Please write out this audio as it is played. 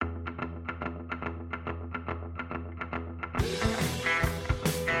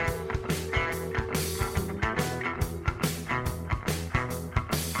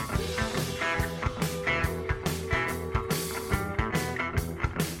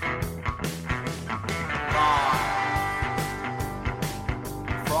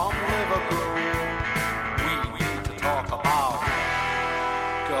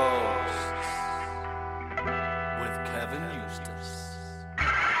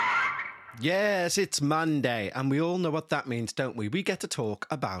Yes, it's Monday, and we all know what that means, don't we? We get to talk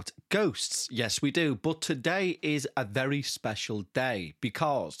about ghosts. Yes, we do. But today is a very special day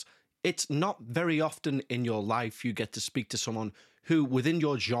because it's not very often in your life you get to speak to someone who, within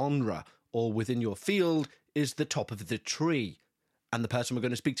your genre or within your field, is the top of the tree. And the person we're going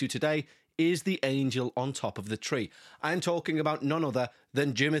to speak to today is the angel on top of the tree. I'm talking about none other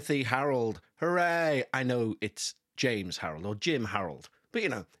than Jimothy Harold. Hooray! I know it's James Harold or Jim Harold. But, you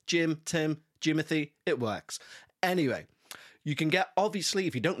know, Jim, Tim, Jimothy, it works. Anyway, you can get, obviously,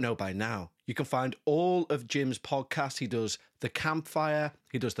 if you don't know by now, you can find all of Jim's podcasts. He does The Campfire.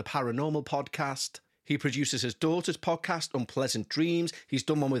 He does the Paranormal Podcast. He produces his daughter's podcast, Unpleasant Dreams. He's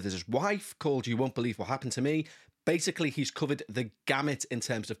done one with his wife called You Won't Believe What Happened to Me. Basically, he's covered the gamut in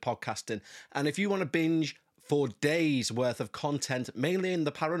terms of podcasting. And if you want to binge for days worth of content, mainly in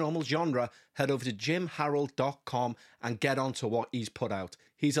the paranormal genre, head over to jimharold.com and get on to what he's put out.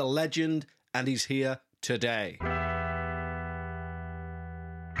 He's a legend and he's here today.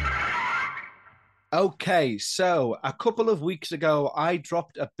 Okay, so a couple of weeks ago, I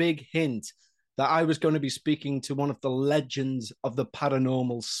dropped a big hint that I was going to be speaking to one of the legends of the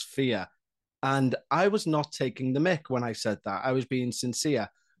paranormal sphere. And I was not taking the mick when I said that. I was being sincere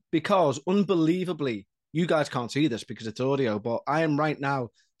because, unbelievably, you guys can't see this because it's audio, but I am right now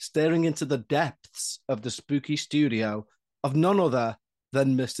staring into the depths of the spooky studio of none other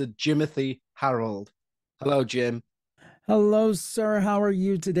than Mr. Jimothy Harold. Hello, Jim. Hello, sir. How are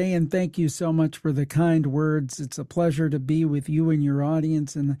you today? And thank you so much for the kind words. It's a pleasure to be with you and your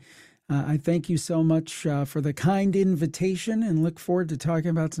audience. And I thank you so much for the kind invitation and look forward to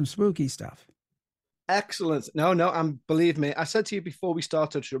talking about some spooky stuff. Excellent. No, believe me, I said to you before we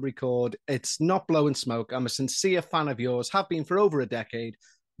started to record, it's not blowing smoke. I'm a sincere fan of yours, have been for over a decade.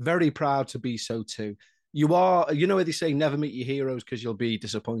 Very proud to be so too. You are, you know what they say, never meet your heroes because you'll be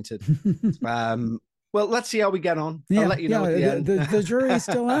disappointed. Well, let's see how we get on. I'll let you know at the end. The jury's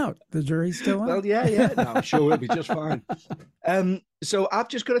still out. The jury's still out. Well, yeah. No, I'm sure we'll be just fine. So I've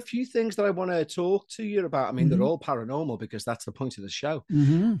just got a few things that I want to talk to you about. I mean, they're all paranormal because that's the point of the show.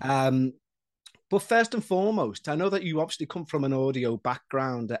 But first and foremost, I know that you obviously come from an audio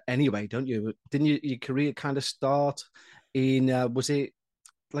background anyway, don't you? Didn't your career kind of start in, was it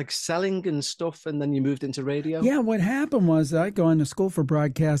like selling and stuff, and then you moved into radio? Yeah, what happened was I go into school for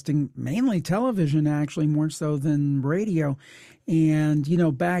broadcasting, mainly television, actually, more so than radio. And, you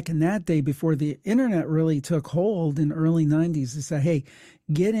know, back in that day, before the internet really took hold in early 90s, they said, hey,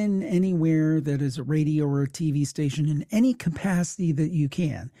 get in anywhere that is a radio or a TV station in any capacity that you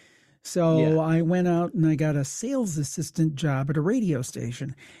can. So I went out and I got a sales assistant job at a radio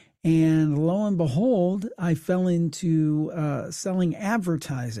station. And lo and behold, I fell into selling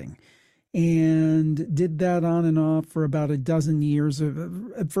advertising and did that on and off for about a dozen years.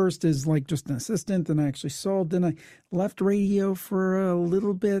 At first as like just an assistant, then I actually sold. Then I left radio for a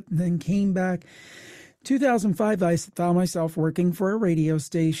little bit and then came back. 2005, I found myself working for a radio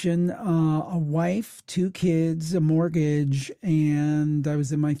station, a wife, 2 kids, a mortgage, and I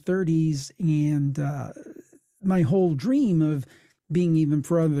was in my 30s. And my whole dream of being even in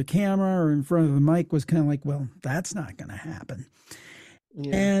front of the camera or in front of the mic was kind of like, well, that's not going to happen.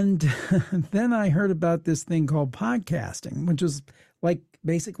 Yeah. And then I heard about this thing called podcasting, which is like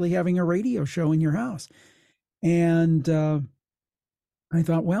basically having a radio show in your house. And I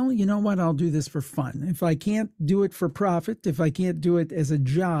thought, well, you know what? I'll do this for fun. If I can't do it for profit, if I can't do it as a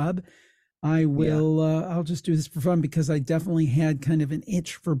job, I will, I'll just do this for fun, because I definitely had kind of an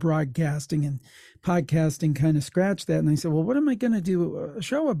itch for broadcasting, and podcasting kind of scratched that. And I said, well, what am I going to do a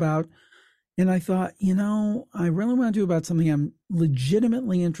show about? And I thought, you know, I really want to do about something I'm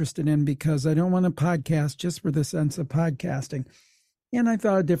legitimately interested in, because I don't want to podcast just for the sense of podcasting. And I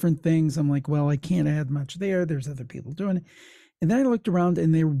thought of different things. I'm like, well, I can't add much there. There's other people doing it. And then I looked around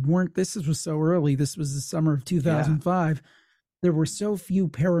and they weren't, this was so early. This was the summer of 2005. Yeah. There were so few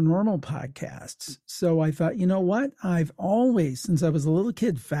paranormal podcasts. So I thought, you know what? I've always, since I was a little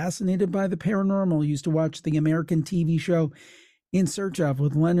kid, fascinated by the paranormal. I used to watch the American TV show In Search Of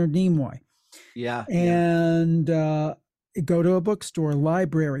with Leonard Nimoy. Yeah. And go to a bookstore,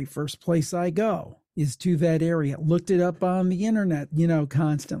 library, first place I go is to that area. Looked it up on the internet, you know,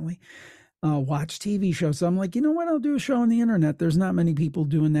 constantly. Watch TV shows. So I'm like, you know what? I'll do a show on the internet. There's not many people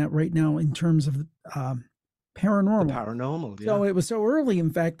doing that right now in terms of paranormal. The paranormal, yeah. So it was so early. In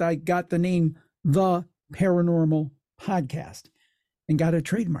fact, I got the name The Paranormal Podcast and got it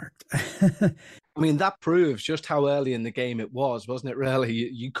trademarked. I mean, that proves just how early in the game it was, wasn't it, really?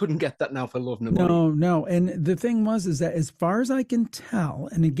 You couldn't get that now for love nor money. No. And the thing is that as far as I can tell,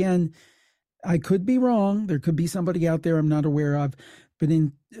 and again, I could be wrong. There could be somebody out there I'm not aware of, but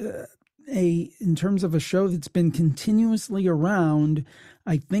in terms of a show that's been continuously around,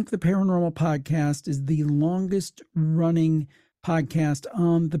 I think the Paranormal Podcast is the longest running podcast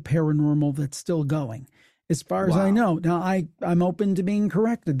on the paranormal that's still going, as far as I know. Now, I'm open to being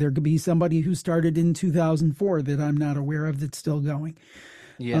corrected. There could be somebody who started in 2004 that I'm not aware of that's still going.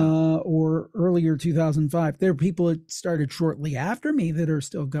 Yeah. Or earlier 2005. There are people that started shortly after me that are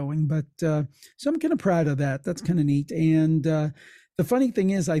still going, but so I'm kind of proud of that. That's kind of neat. And the funny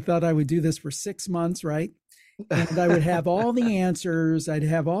thing is, I thought I would do this for 6 months, right? And I would have all the answers. I'd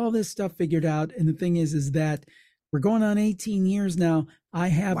have all this stuff figured out. And the thing is that we're going on 18 years now. I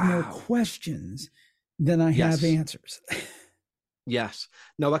have more questions than I have answers. Yes.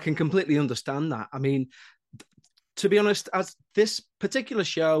 No, I can completely understand that. I mean, to be honest, as this particular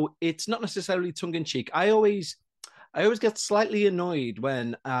show, it's not necessarily tongue-in-cheek. I always get slightly annoyed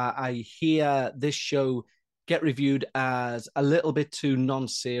when I hear this show get reviewed as a little bit too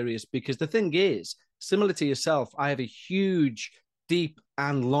non-serious, because the thing is, similar to yourself, I have a huge, deep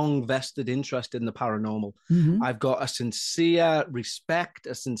and long vested interest in the paranormal. Mm-hmm. I've got a sincere respect,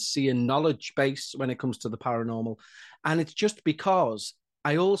 a sincere knowledge base when it comes to the paranormal. And it's just because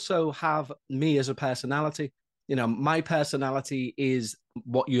I also have me as a personality. You know, my personality is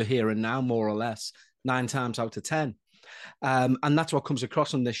what you're hearing now, more or less, 9 times out of 10. And that's what comes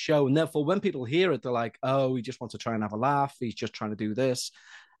across on this show. And therefore, when people hear it, they're like, oh, he just wants to try and have a laugh. He's just trying to do this.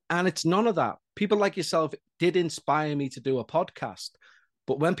 And it's none of that. People like yourself did inspire me to do a podcast.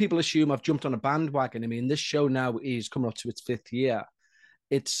 But when people assume I've jumped on a bandwagon, I mean, this show now is coming up to its 5th year.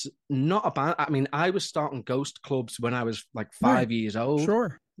 It's not a band. I mean, I was starting ghost clubs when I was like 5 years old.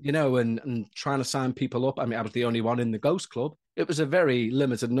 Sure. You know, and trying to sign people up. I mean, I was the only one in the ghost club. It was a very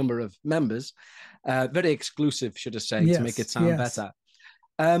limited number of members, very exclusive, should I say, to make it sound better.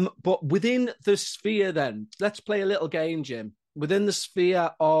 But within the sphere then, let's play a little game, Jim. Within the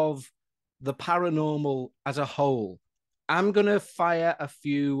sphere of the paranormal as a whole, I'm going to fire a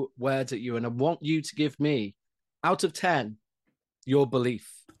few words at you, and I want you to give me, out of 10, your belief.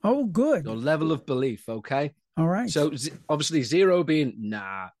 Oh, good. Your level of belief, okay? All right. So obviously 0 being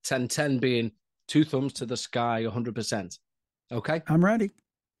nah, 10 being 2 thumbs to the sky, 100%. Okay? I'm ready.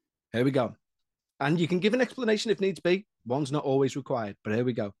 Here we go. And you can give an explanation if needs be. One's not always required, but here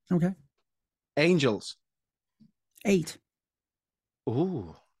we go. Okay. Angels. 8.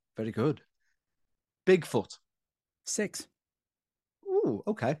 Ooh, very good. Bigfoot. 6. Ooh,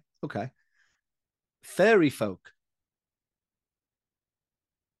 okay. Fairy folk.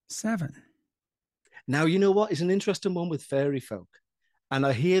 7. Now, you know what is an interesting one with fairy folk? And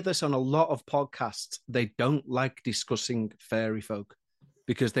I hear this on a lot of podcasts. They don't like discussing fairy folk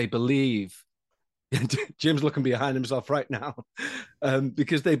because they believe, Jim's looking behind himself right now,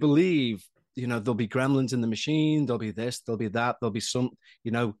 because they believe, you know, there'll be gremlins in the machine, there'll be this, there'll be that, there'll be some,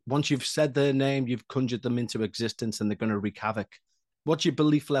 you know, once you've said their name, you've conjured them into existence and they're going to wreak havoc. What's your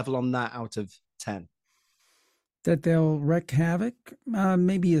belief level on that out of 10? That they'll wreak havoc?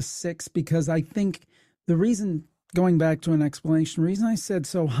 Maybe a 6, because I think the reason, going back to an explanation, the reason I said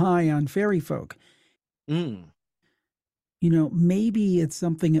so high on fairy folk, you know, maybe it's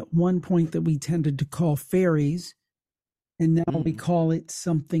something at one point that we tended to call fairies, and now we call it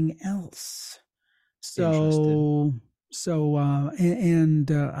something else. So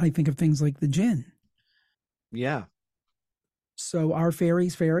I think of things like the jinn. Yeah. So are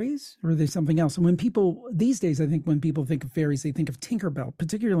fairies, or are they something else? And when people, these days, I think when people think of fairies, they think of Tinkerbell,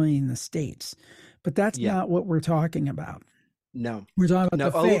 particularly in the States. But that's not what we're talking about. No. We're talking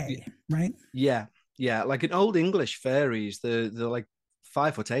about the fae, right? Yeah. Yeah. Like in Old English fairies, they're like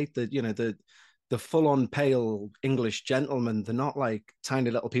 5'8", you know, the full-on pale English gentlemen. They're not like tiny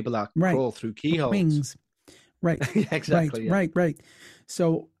little people that crawl through keyholes. Wings. Right. Exactly. Right.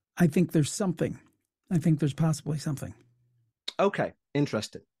 So I think there's something. I think there's possibly something. Okay.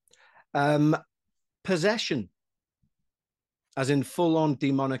 Interesting. Possession. As in full-on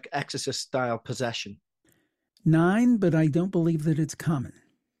demonic exorcist-style possession. 9, but I don't believe that it's common.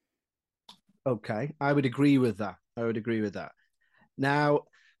 Okay. I would agree with that. Now,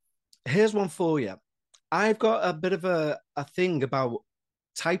 here's one for you. I've got a bit of a thing about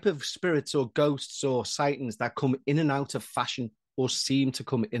type of spirits or ghosts or sightings that come in and out of fashion or seem to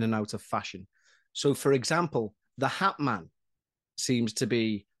come in and out of fashion. So, for example, the Hat Man seems to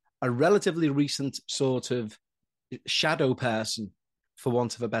be a relatively recent sort of shadow person, for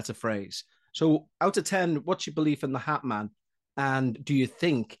want of a better phrase. So, out of 10, what's your belief in the Hat Man? And do you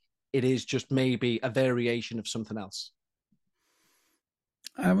think it is just maybe a variation of something else?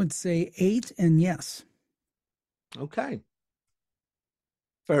 I would say 8 and yes. Okay.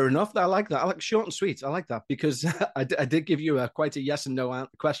 Fair enough. I like that. I like short and sweet. I like that because I did give you quite a yes and no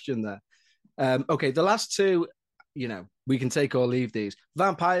question there. Okay, the last two, we can take or leave these.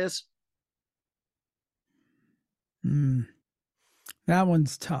 Vampires. That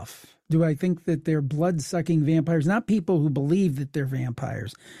one's tough. Do I think that they're blood-sucking vampires? Not people who believe that they're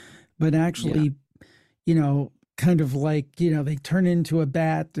vampires, but actually, kind of like, they turn into a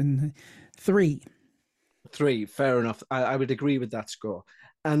bat. And three, fair enough. I would agree with that score.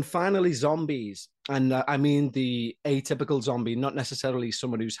 And finally, zombies. And I mean the atypical zombie, not necessarily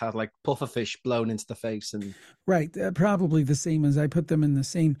someone who's had like pufferfish blown into the face. And right, probably the same, as I put them in the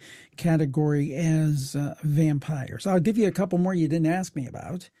same category as vampires. I'll give you a couple more you didn't ask me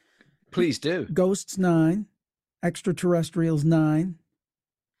about. Please do. Ghosts 9, extraterrestrials 9.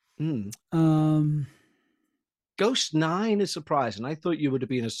 Ghost 9 is surprising. I thought you would have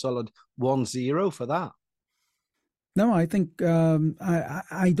been a solid 1-0 for that. No, I think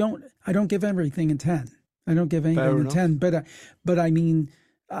I don't give everything a 10. I don't give anything a 10. But I mean,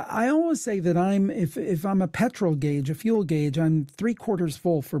 I always say that if I'm a petrol gauge, a fuel gauge, I'm 3/4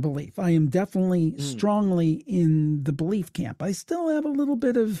 full for belief. I am definitely strongly in the belief camp. I still have a little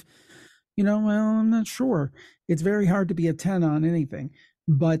bit of, well, I'm not sure. It's very hard to be a 10 on anything.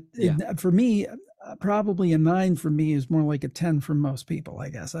 But for me, probably a 9 for me is more like a 10 for most people, I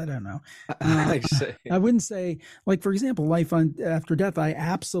guess. I don't know. I see. I wouldn't say, like, for example, life after death, I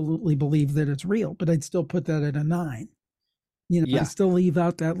absolutely believe that it's real, but I'd still put that at a 9. I still leave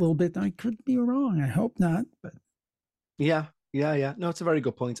out that little bit. I could be wrong. I hope not. But yeah. No, it's a very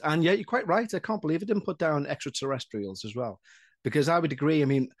good point. And yeah, you're quite right. I can't believe it didn't put down extraterrestrials as well, because I would agree. I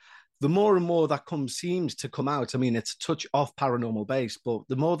mean, the more and more that seems to come out, I mean, it's a touch off Paranormal Base, but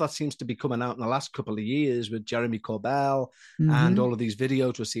the more that seems to be coming out in the last couple of years with Jeremy Corbell and all of these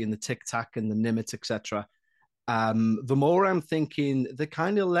videos we're seeing, the Tic Tac and the Nimitz, etc., the more I'm thinking they're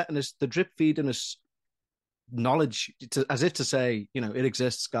kind of letting us, the drip feeding us knowledge as if to say, it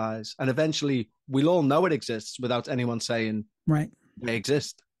exists, guys. And eventually we'll all know it exists without anyone saying right, they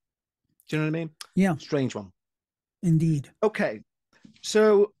exist. Do you know what I mean? Yeah. Strange one. Indeed. Okay.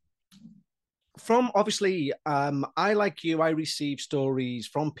 So from obviously, I like you, I receive stories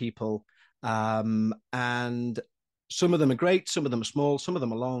from people, and some of them are great, some of them are small, some of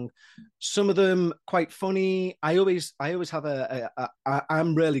them are long, some of them quite funny. I always have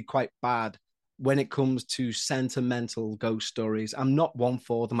I'm really quite bad when it comes to sentimental ghost stories. I'm not one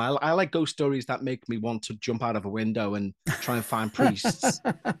for them. I like ghost stories that make me want to jump out of a window and try and find priests.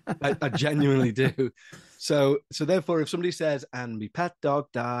 I genuinely do. So therefore, if somebody says, and my pet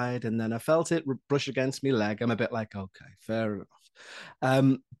dog died, and then I felt it brush against my leg, I'm a bit like, okay, fair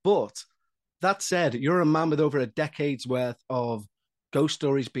enough. But that said, you're a man with over a decade's worth of ghost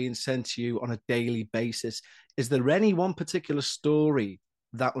stories being sent to you on a daily basis. Is there any one particular story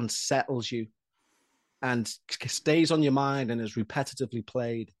that unsettles you and stays on your mind and is repetitively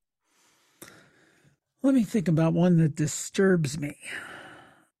played? Let me think about one that disturbs me.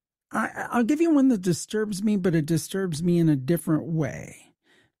 I'll give you one that disturbs me, but it disturbs me in a different way.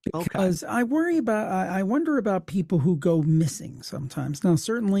 Because I wonder about people who go missing sometimes. Now,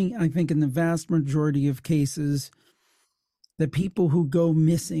 certainly, I think in the vast majority of cases, the people who go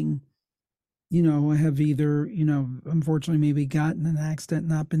missing, have either, unfortunately maybe gotten an accident,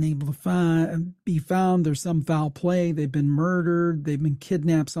 not been able to be found. There's some foul play. They've been murdered. They've been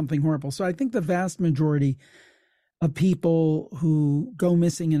kidnapped, something horrible. So I think the vast majority of people who go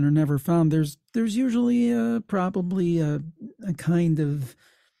missing and are never found, there's usually probably a kind of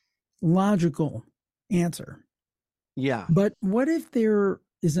logical answer. Yeah. But what if there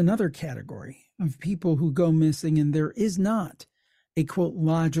is another category of people who go missing and there is not a, quote,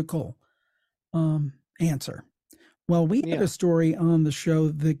 logical answer? Well, we had a story on the show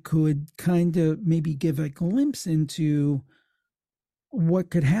that could kind of maybe give a glimpse into what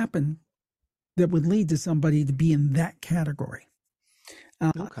could happen that would lead to somebody to be in that category.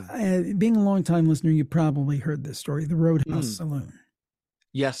 Being a longtime listener, you probably heard this story, the Roadhouse Saloon.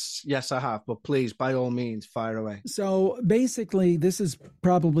 Yes, I have. But please, by all means, fire away. So basically, this is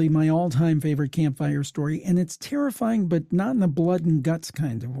probably my all-time favorite campfire story, and it's terrifying, but not in a blood and guts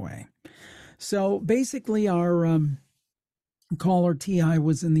kind of way. So basically, our caller T.I.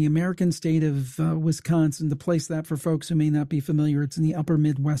 was in the American state of Wisconsin. To place that for folks who may not be familiar, it's in the upper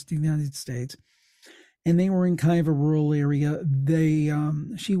Midwest of the United States. And they were in kind of a rural area.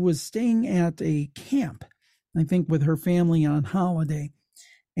 She was staying at a camp, I think, with her family on holiday.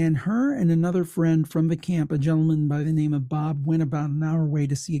 And her and another friend from the camp, a gentleman by the name of Bob, went about an hour away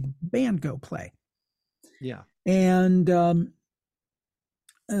to see a band go play. Yeah. And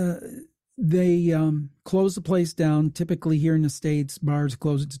they closed the place down. Typically here in the States, bars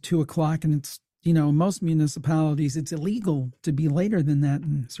close at 2:00, and it's most municipalities, it's illegal to be later than that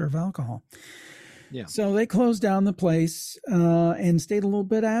and serve alcohol. Yeah. So they closed down the place and stayed a little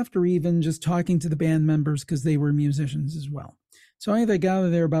bit after, even just talking to the band members because they were musicians as well. So anyway, they got out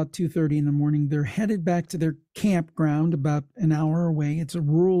of there about 2:30 in the morning. They're headed back to their campground about an hour away. It's a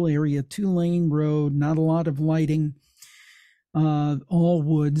rural area, 2-lane road, not a lot of lighting, all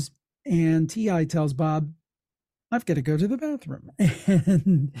woods. And T.I. tells Bob, I've got to go to the bathroom.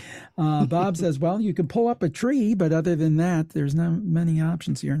 And Bob says, well, you can pull up a tree, but other than that, there's not many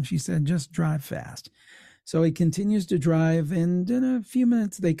options here. And she said, just drive fast. So he continues to drive, and in a few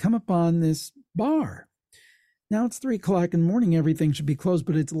minutes, they come upon this bar. Now it's 3:00 in the morning. Everything should be closed,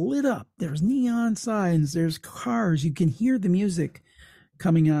 but it's lit up. There's neon signs. There's cars. You can hear the music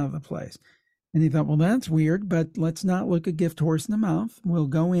coming out of the place. And he thought, well, that's weird, but let's not look a gift horse in the mouth. We'll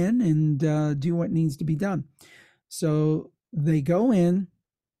go in and do what needs to be done. So they go in.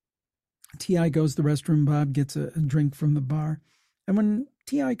 T.I. goes to the restroom. Bob gets a drink from the bar. And when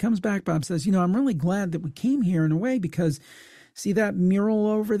T.I. comes back, Bob says, I'm really glad that we came here in a way because see that mural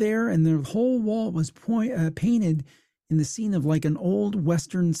over there? And the whole wall was painted in the scene of like an old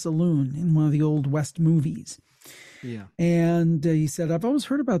Western saloon in one of the old West movies. Yeah. And he said, I've always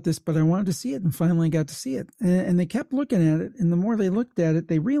heard about this, but I wanted to see it and finally got to see it. And they kept looking at it. And the more they looked at it,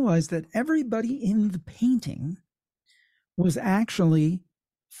 they realized that everybody in the painting was actually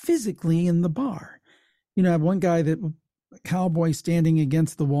physically in the bar. I have one guy a cowboy standing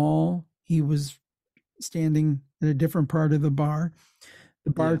against the wall. He was standing in a different part of the bar.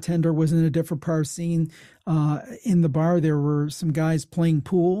 The bartender was in a different part scene. In the bar, there were some guys playing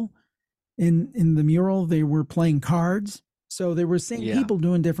pool. In the mural, they were playing cards. So they were seeing people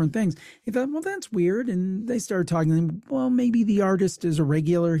doing different things. He thought, well, that's weird. And they started talking to him. Well, maybe the artist is a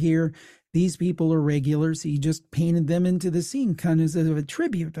regular here. These people are regulars. He just painted them into the scene, kind of as a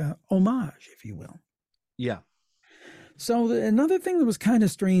tribute, a homage, if you will. Yeah. So another thing that was kind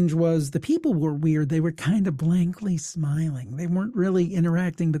of strange was the people were weird. They were kind of blankly smiling. They weren't really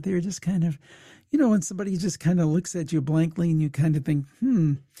interacting, but they were just kind of, when somebody just kind of looks at you blankly and you kind of think,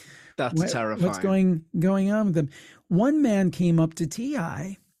 that's terrifying. What's going on with them? One man came up to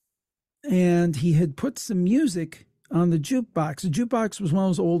T.I. and he had put some music on the jukebox. The jukebox was one of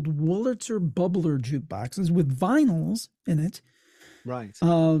those old Wurlitzer bubbler jukeboxes with vinyls in it. Right.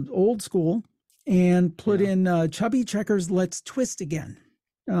 Old school. And put in Chubby Checker's Let's Twist Again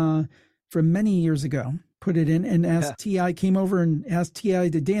from many years ago. Put it in and asked T.I. came over and asked T.I.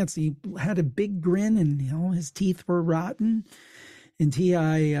 to dance. He had a big grin and his teeth were rotten. And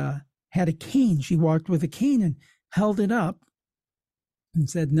T.I. had a cane. She walked with a cane and held it up and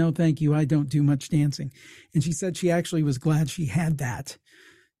said, no, thank you. I don't do much dancing. And she said she actually was glad she had that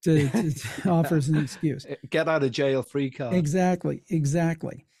to offer as an excuse. Get out of jail free card. Exactly.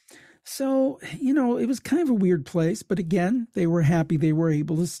 So, it was kind of a weird place, but again, they were happy they were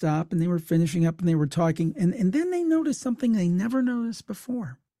able to stop and they were finishing up and they were talking. And then they noticed something they never noticed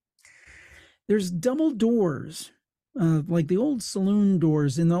before. There's double doors, like the old saloon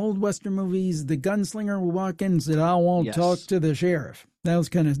doors in the old Western movies. The gunslinger would walk in and said, I won't talk to the sheriff. That was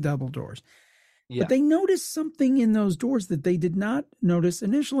kind of double doors. Yeah. But they noticed something in those doors that they did not notice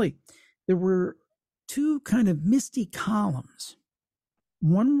initially. There were two kind of misty columns.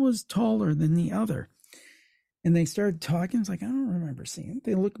 One was taller than the other. And they started talking. It's like, I don't remember seeing it.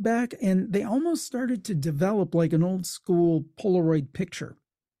 They looked back and they almost started to develop like an old school Polaroid picture.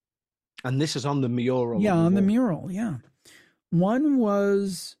 And this is on the mural. Yeah, on the mural, yeah. One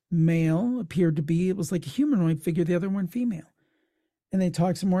was male, appeared to be, it was like a humanoid figure, the other one female. And they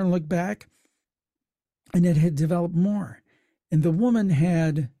talked some more and looked back, and it had developed more. And the woman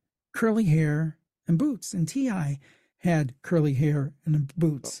had curly hair and boots, and T.I. had curly hair and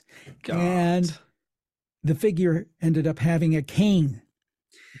boots. God. And the figure ended up having a cane.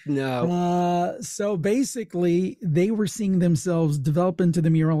 No. So basically, they were seeing themselves develop into the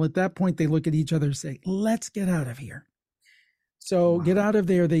mural. At that point, they look at each other and say, let's get out of here. So get out of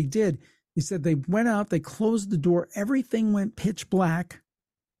there. They did. They said they went out, they closed the door. Everything went pitch black,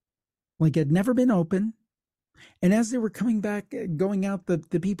 like it had never been open. And as they were coming back, going out, the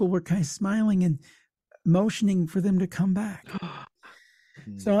people were kind of smiling and motioning for them to come back.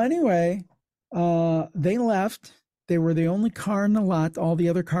 So anyway, they left. They were the only car in the lot. All the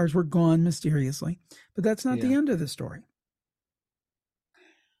other cars were gone mysteriously. But that's not the end of the story.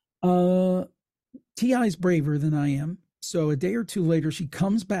 T.I.'s braver than I am. So a day or two later, she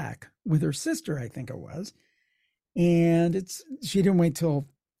comes back with her sister, I think it was. And she didn't wait till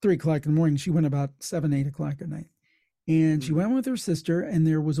 3:00 in the morning. She went about 7, 8 o'clock at night. And she went with her sister, and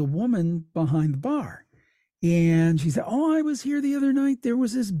there was a woman behind the bar. And she said, "Oh, I was here the other night. There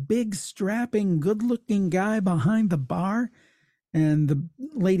was this big, strapping, good looking guy behind the bar." And the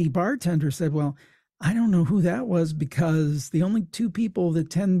lady bartender said, "Well, I don't know who that was because the only two people that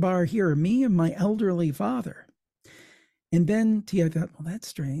tend bar here are me and my elderly father." And then Tia thought, "Well, that's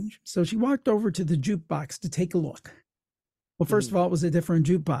strange." So she walked over to the jukebox to take a look. Well, first of all, it was a different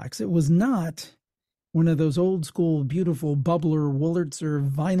jukebox. It was not one of those old school, beautiful Bubbler, Wurlitzer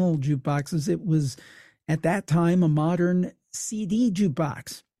vinyl jukeboxes. It was, at that time, a modern CD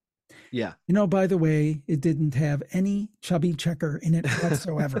jukebox. Yeah. By the way, it didn't have any Chubby Checker in it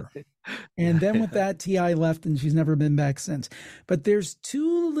whatsoever. And then with that, T.I. left and she's never been back since. But there's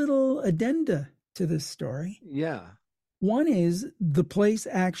two little addenda to this story. Yeah. One is the place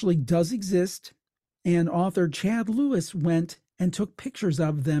actually does exist, and author Chad Lewis went and took pictures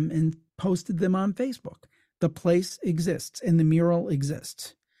of them and posted them on Facebook. The place exists and the mural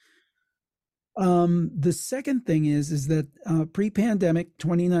exists. The second thing is that pre-pandemic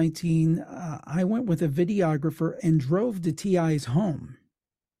 2019, I went with a videographer and drove to T.I.'s home.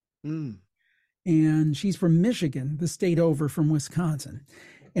 And she's from Michigan, the state over from Wisconsin.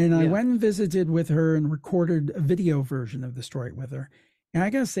 And I went and visited with her and recorded a video version of the story with her. And I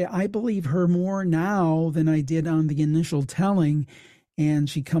got to say, I believe her more now than I did on the initial telling. And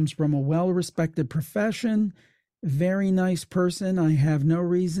she comes from a well-respected profession, very nice person. I have no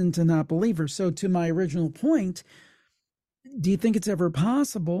reason to not believe her. So to my original point, do you think it's ever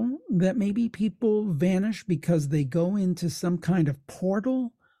possible that maybe people vanish because they go into some kind of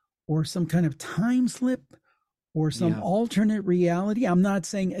portal or some kind of time slip or some alternate reality? I'm not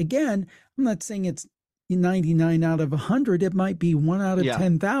saying it's 99 out of 100. It might be 1 out of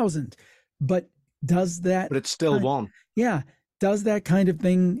 10,000. But does that... But it's still one. Yeah. Does that kind of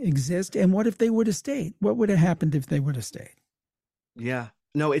thing exist? And what if they would have stayed? What would have happened if they would have stayed? Yeah.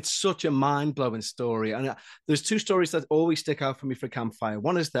 No, it's such a mind-blowing story. And there's two stories that always stick out for me for Campfire.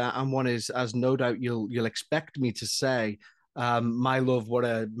 One is that, and one is, as no doubt you'll expect me to say, My Love, What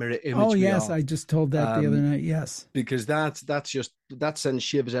a Mirror Image. Oh, yes. I just told that the other night. Yes. Because that sends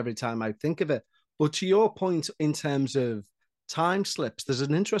shivers every time I think of it. But to your point, in terms of time slips, there's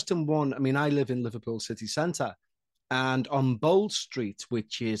an interesting one. I mean, I live in Liverpool city centre, and on Bold Street,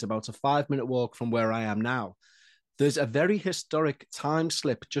 which is about a 5-minute walk from where I am now, there's a very historic time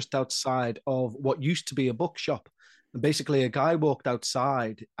slip just outside of what used to be a bookshop. And basically, a guy walked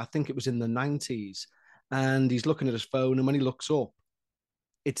outside, I think it was in the 90s, and he's looking at his phone, and when he looks up,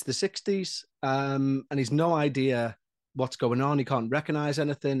 it's the 60s, and he's no idea what's going on. He can't recognize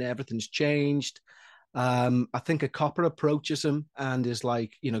anything. Everything's changed. I think a copper approaches him and is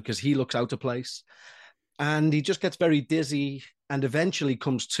like, because he looks out of place. And he just gets very dizzy and eventually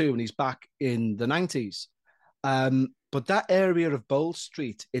comes to, and he's back in the 90s. But that area of Bold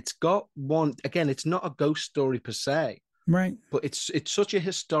Street, it's got one, again, it's not a ghost story per se. Right. But it's such a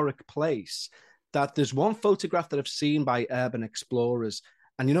historic place that there's one photograph that I've seen by urban explorers.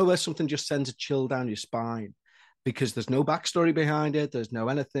 And where something just sends a chill down your spine because there's no backstory behind it. There's no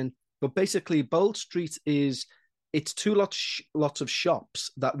anything. But basically, Bold Street it's two lots of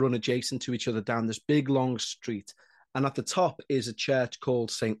shops that run adjacent to each other down this big, long street. And at the top is a church called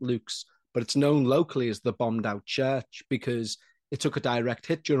St. Luke's, but it's known locally as the bombed out church because it took a direct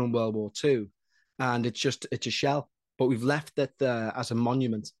hit during World War II. And it's a shell, but we've left it there as a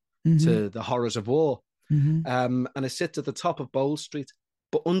monument to the horrors of war. And it sits at the top of Bold Street.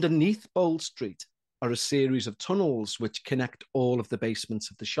 But underneath Bold Street are a series of tunnels which connect all of the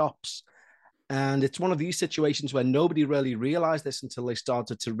basements of the shops. And it's one of these situations where nobody really realized this until they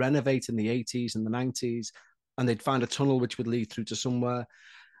started to renovate in the 80s and the 90s, and they'd find a tunnel which would lead through to somewhere.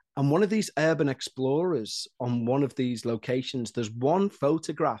 And one of these urban explorers on one of these locations, there's one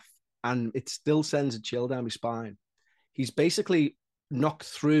photograph, and it still sends a chill down my spine. He's basically knocked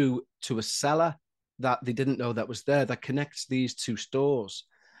through to a cellar that they didn't know that was there that connects these two stores.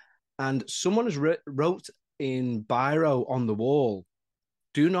 And someone has wrote in biro on the wall,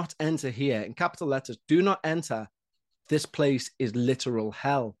 "Do not enter here," in capital letters, "Do not enter. This place is literal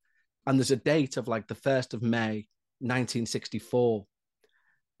hell." And there's a date of like the 1st of May, 1964.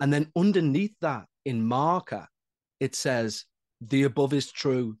 And then underneath that in marker, it says, "The above is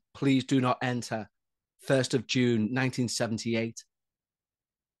true. Please do not enter. 1st of June, 1978.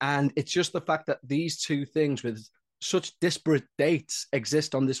 And it's just the fact that these two things with such disparate dates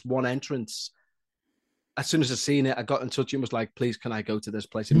exist on this one entrance. As soon as I seen it, I got in touch and was like, "Please, can I go to this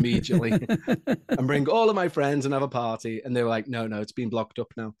place immediately and bring all of my friends and have a party?" And they were like, no, it's been blocked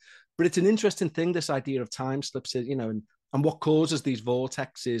up now. But it's an interesting thing, this idea of time slips, and what causes these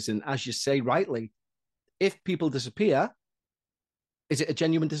vortexes. And as you say rightly, if people disappear, is it a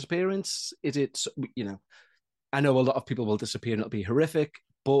genuine disappearance? Is it, I know a lot of people will disappear and it'll be horrific,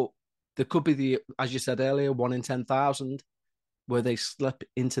 but there could be as you said earlier, 1 in 10,000 where they slip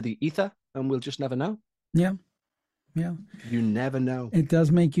into the ether and we'll just never know. Yeah. Yeah. You never know. It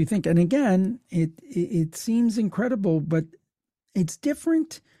does make you think. And again, it seems incredible, but it's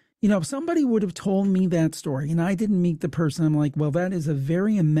different. You know, if somebody would have told me that story and I didn't meet the person, I'm like, well, that is a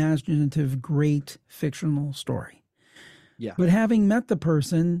very imaginative, great fictional story. Yeah. But having met the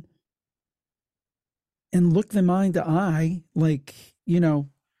person and looked them eye to eye, like, you know,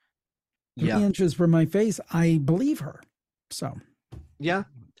 3 inches from my face, I believe her. So, yeah.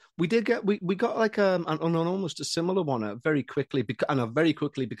 We got like an almost a similar one very quickly,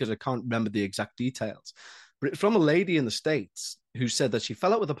 because I can't remember the exact details. But it's from a lady in the States who said that she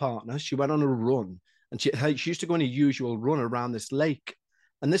fell out with a partner. She went on a run, and she used to go on a usual run around this lake,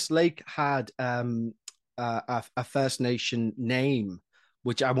 and this lake had a First Nation name,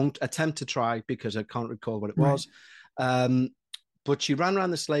 which I won't attempt to try because I can't recall what it was. But she ran around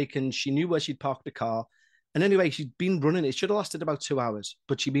this lake, and she knew where she'd parked the car. And anyway, she'd been running. It should have lasted about 2 hours,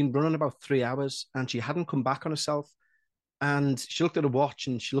 but she'd been running about 3 hours, and she hadn't come back on herself. And she looked at her watch,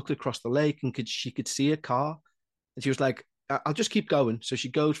 and she looked across the lake, and she could see a car. And she was like, I'll just keep going. So she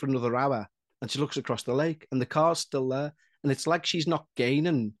goes for another hour, and she looks across the lake, and the car's still there. And it's like she's not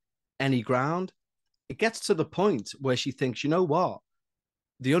gaining any ground. It gets to the point where she thinks, you know what?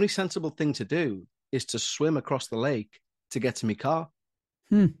 The only sensible thing to do is to swim across the lake to get to my car.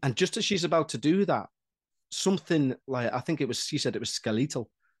 And just as she's about to do that, something like, I think she said it was skeletal,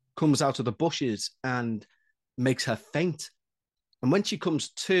 comes out of the bushes and makes her faint. And when she comes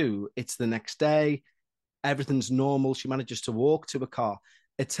to, it's the next day. Everything's normal. She manages to walk to a car.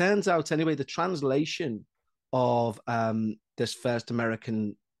 It turns out, anyway, the translation of this first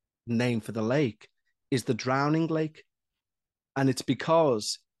American name for the lake is the Drowning Lake. And it's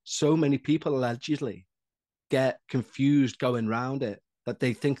because so many people allegedly get confused going around it that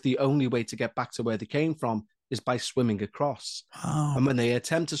they think the only way to get back to where they came from is by swimming across. Oh. And when they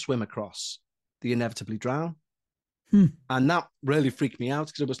attempt to swim across, they inevitably drown. And that really freaked me out,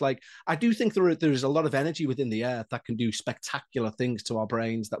 because it was like, I do think there is a lot of energy within the earth that can do spectacular things to our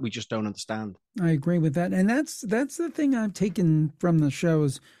brains that we just don't understand. I agree with that. And that's the thing I've taken from the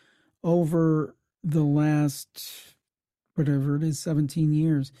shows over the last, whatever it is, 17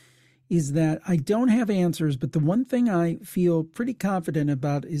 years, is that I don't have answers, but the one thing I feel pretty confident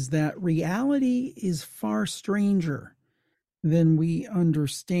about is that reality is far stranger than we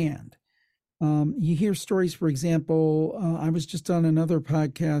understand. You hear stories, for example, I was just on another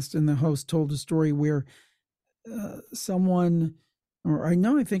podcast and the host told a story where someone, I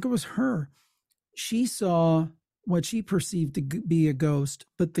think it was her, she saw what she perceived to be a ghost,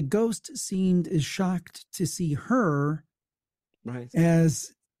 but the ghost seemed as shocked to see her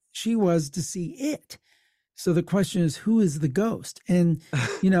as she was to see it. So the question is, who is the ghost? And,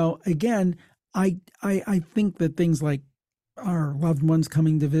 again, I think that things like our loved ones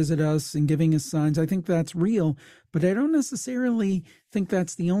coming to visit us and giving us signs, I think that's real, but I don't necessarily think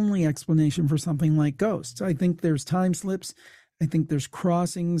that's the only explanation for something like ghosts. I think there's time slips. I think there's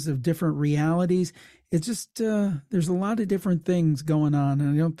crossings of different realities. It's just, there's a lot of different things going on,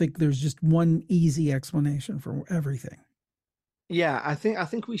 and I don't think there's just one easy explanation for everything. Yeah, I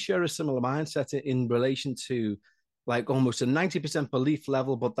think we share a similar mindset in relation to like almost a 90% belief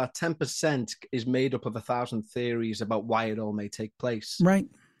level, but that 10% is made up of 1,000 theories about why it all may take place. Right.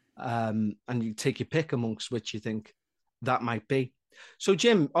 And you take your pick amongst which you think that might be. So,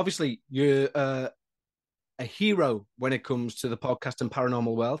 Jim, obviously you're a hero when it comes to the podcast and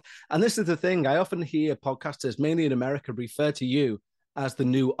paranormal world. And this is the thing, I often hear podcasters, mainly in America, refer to you as the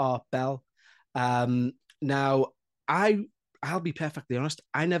new Art Bell. Now, I'll be perfectly honest,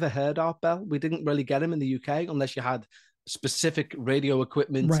 I never heard Art Bell. We didn't really get him in the UK unless you had specific radio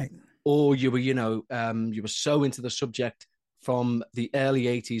equipment, right, or you were, you were so into the subject from the early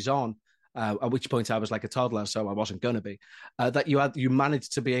 80s on, at which point I was like a toddler, so I wasn't going to be, that you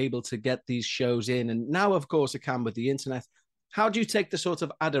managed to be able to get these shows in. And now, of course, it can with the internet. How do you take the sort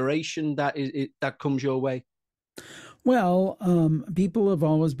of adoration that comes your way? Well, people have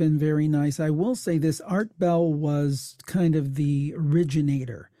always been very nice. I will say this, Art Bell was kind of the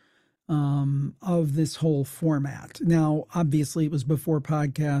originator of this whole format. Now, obviously, it was before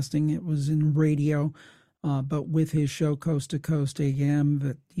podcasting. It was in radio, but with his show Coast to Coast AM,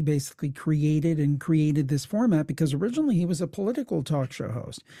 that he basically created this format, because originally he was a political talk show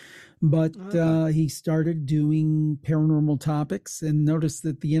host. But he started doing paranormal topics and noticed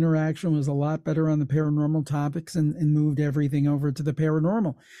that the interaction was a lot better on the paranormal topics, and moved everything over to the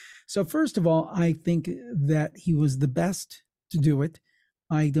paranormal. So first of all, I think that he was the best to do it.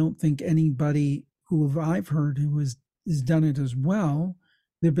 I don't think anybody who I've heard who has done it as well.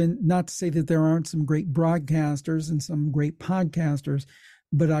 There've been, not to say that there aren't some great broadcasters and some great podcasters,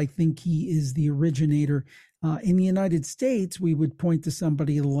 but I think he is the originator. In the United States, we would point to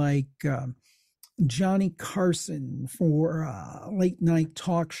somebody like Johnny Carson for late night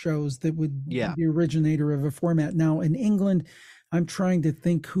talk shows that would be the originator of a format. Now in England, I'm trying to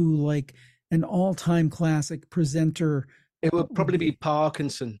think who, like, an all-time classic presenter. It would probably be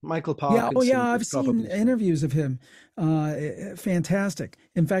Parkinson, Michael Parkinson. Yeah, I've seen interviews of him. Fantastic.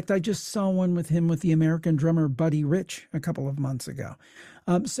 In fact, I just saw one with him with the American drummer Buddy Rich a couple of months ago.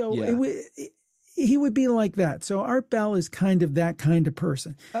 He would be like that. So Art Bell is kind of that kind of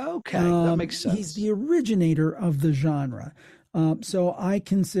person. Okay, that makes sense. He's the originator of the genre. So I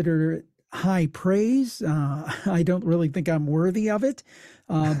consider it high praise. I don't really think I'm worthy of it,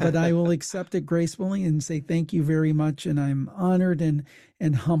 but I will accept it gracefully and say thank you very much. And I'm honored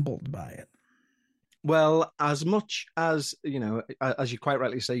and humbled by it. Well, as much as, as you quite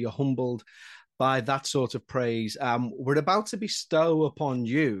rightly say, you're humbled by that sort of praise, we're about to bestow upon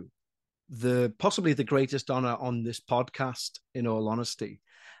you possibly the greatest honor on this podcast, in all honesty.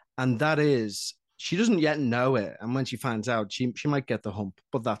 And that is, she doesn't yet know it. And when she finds out, she might get the hump,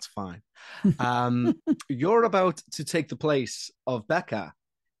 but that's fine. You're about to take the place of Becca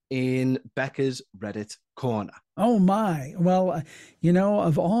in Becca's Reddit Corner. Oh my! Well,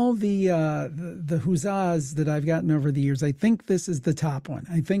 of all the huzzas that I've gotten over the years, I think this is the top one.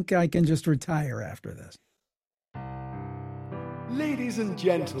 I think I can just retire after this. Ladies and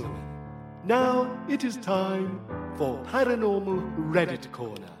gentlemen, now it is time for Paranormal Reddit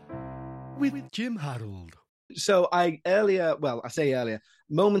Corner with Jim Harold. So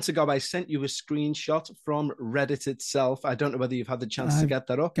moments ago, I sent you a screenshot from Reddit itself. I don't know whether you've had the chance to get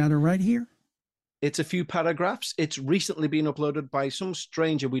that up. Got it right here. It's a few paragraphs. It's recently been uploaded by some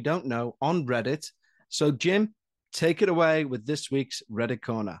stranger we don't know on Reddit. So, Jim, take it away with this week's Reddit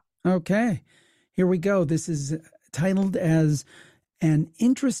Corner. Okay, here we go. This is titled as An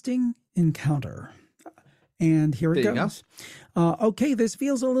Interesting Encounter. And here it goes. Okay, this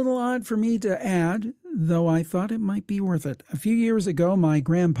feels a little odd for me to add, though I thought it might be worth it. A few years ago, my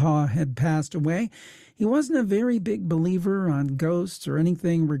grandpa had passed away. He wasn't a very big believer on ghosts or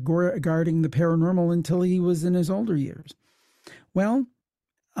anything regarding the paranormal until he was in his older years. Well,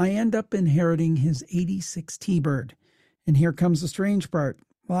 I end up inheriting his 86 T-Bird. And here comes the strange part.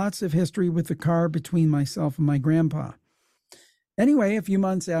 Lots of history with the car between myself and my grandpa. Anyway, a few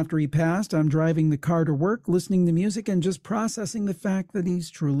months after he passed, I'm driving the car to work, listening to music, and just processing the fact that he's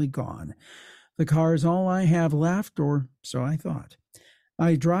truly gone. The car is all I have left, or so I thought.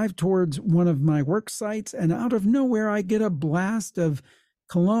 I drive towards one of my work sites, and out of nowhere I get a blast of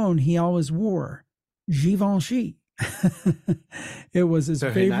cologne he always wore, Givenchy. It was his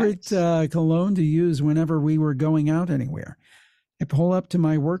favorite cologne to use whenever we were going out anywhere. I pull up to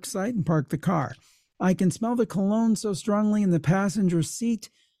my work site and park the car. I can smell the cologne so strongly in the passenger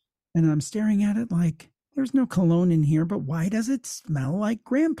seat, and I'm staring at it like, there's no cologne in here, but why does it smell like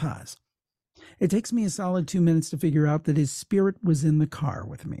Grandpa's? It takes me a solid 2 minutes to figure out that his spirit was in the car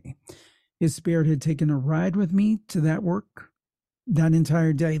with me. His spirit had taken a ride with me to that work that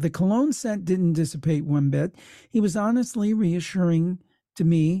entire day. The cologne scent didn't dissipate one bit. He was honestly reassuring to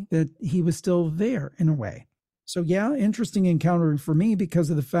me that he was still there in a way. So yeah, interesting encounter for me because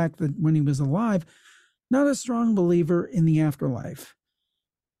of the fact that when he was alive, not a strong believer in the afterlife.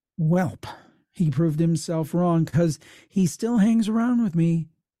 Welp, he proved himself wrong because he still hangs around with me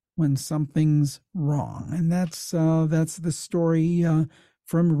when something's wrong. And that's the story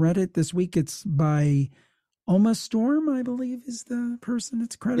from Reddit this week. It's by Oma Storm, I believe, is the person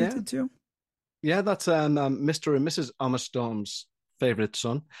it's credited to. Yeah, that's Mr. and Mrs. Oma Storm's favorite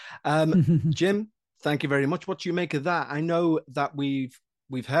son. Jim, thank you very much. What do you make of that? I know that we've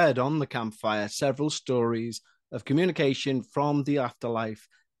heard on the campfire several stories of communication from the afterlife.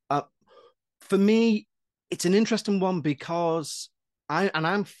 For me, it's an interesting one because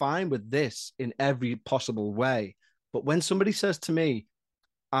I'm fine with this in every possible way. But when somebody says to me,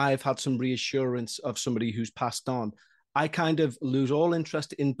 I've had some reassurance of somebody who's passed on, I kind of lose all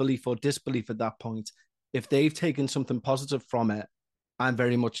interest in belief or disbelief at that point. If they've taken something positive from it, I'm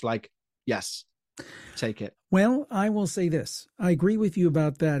very much like, yes, take it. Well, I will say this. I agree with you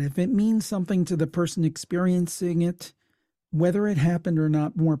about that. If it means something to the person experiencing it, whether it happened or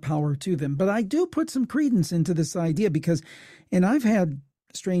not, more power to them. But I do put some credence into this idea because, and I've had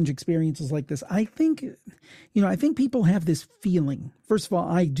strange experiences like this. I think people have this feeling. First of all,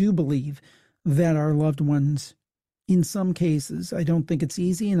 I do believe that our loved ones in some cases. I don't think it's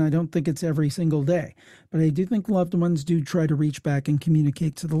easy, and I don't think it's every single day. But I do think loved ones do try to reach back and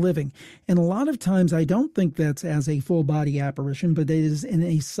communicate to the living. And a lot of times I don't think that's as a full body apparition, but it is in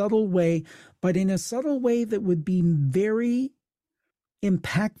a subtle way, but in a subtle way that would be very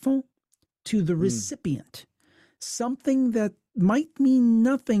impactful to the recipient. Something that might mean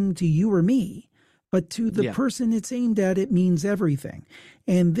nothing to you or me, but to the person it's aimed at, it means everything.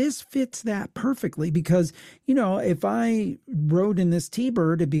 And this fits that perfectly because, you know, if I rode in this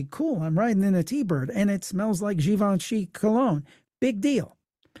T-Bird, it'd be cool. I'm riding in a T-Bird and it smells like Givenchy cologne. Big deal.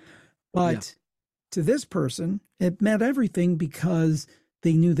 But to this person, it meant everything because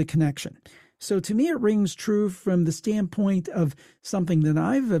they knew the connection. So to me, it rings true from the standpoint of something that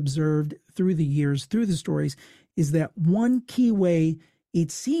I've observed through the years, through the stories, is that one key way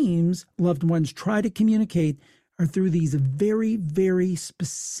it seems loved ones try to communicate are through these very, very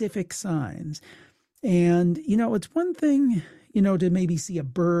specific signs. And, you know, it's one thing, you know, to maybe see a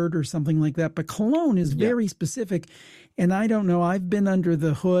bird or something like that, but cologne is very specific. And I don't know, I've been under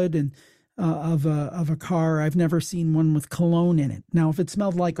the hood and of a car. I've never seen one with cologne in it. Now, if it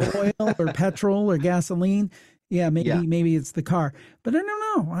smelled like oil or petrol or gasoline, maybe it's the car. But I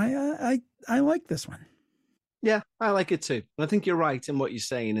don't know. I like this one. Yeah, I like it too. And I think you're right in what you're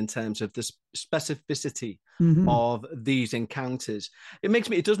saying in terms of the specificity of these encounters.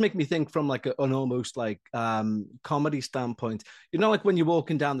 It does make me think from like an almost like comedy standpoint. You know, like when you're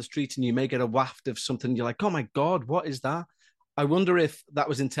walking down the street and you may get a waft of something, you're like, oh my God, what is that? I wonder if that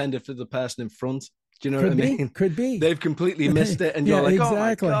was intended for the person in front. Do you know what I mean? Could be. They've completely missed it. And you're like,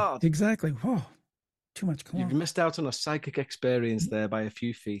 exactly. Oh my God. Exactly. Whoa. Too much cologne. You've missed out on a psychic experience there by a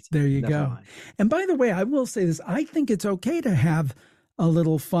few feet. There you go. Mind. And by the way, I will say this. I think it's okay to have a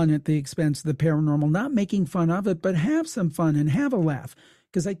little fun at the expense of the paranormal, not making fun of it, but have some fun and have a laugh.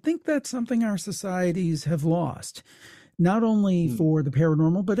 Because I think that's something our societies have lost. Not only for the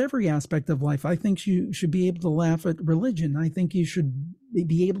paranormal, but every aspect of life. I think you should be able to laugh at religion. I think you should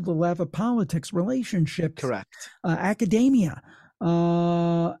be able to laugh at politics, relationships, academia.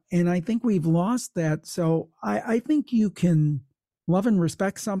 And I think we've lost that. So I think you can love and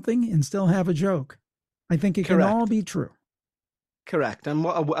respect something and still have a joke. I think it can all be true. Correct. And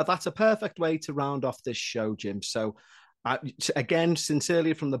that's a perfect way to round off this show, Jim. So again,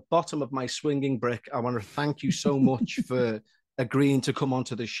 sincerely from the bottom of my swinging brick, I want to thank you so much for agreeing to come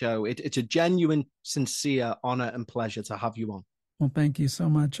onto the show. It's a genuine, sincere honor and pleasure to have you on. Well, thank you so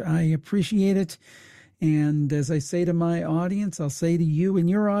much. I appreciate it. And as I say to my audience, I'll say to you and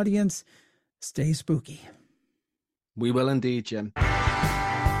your audience, stay spooky. We will indeed, Jim.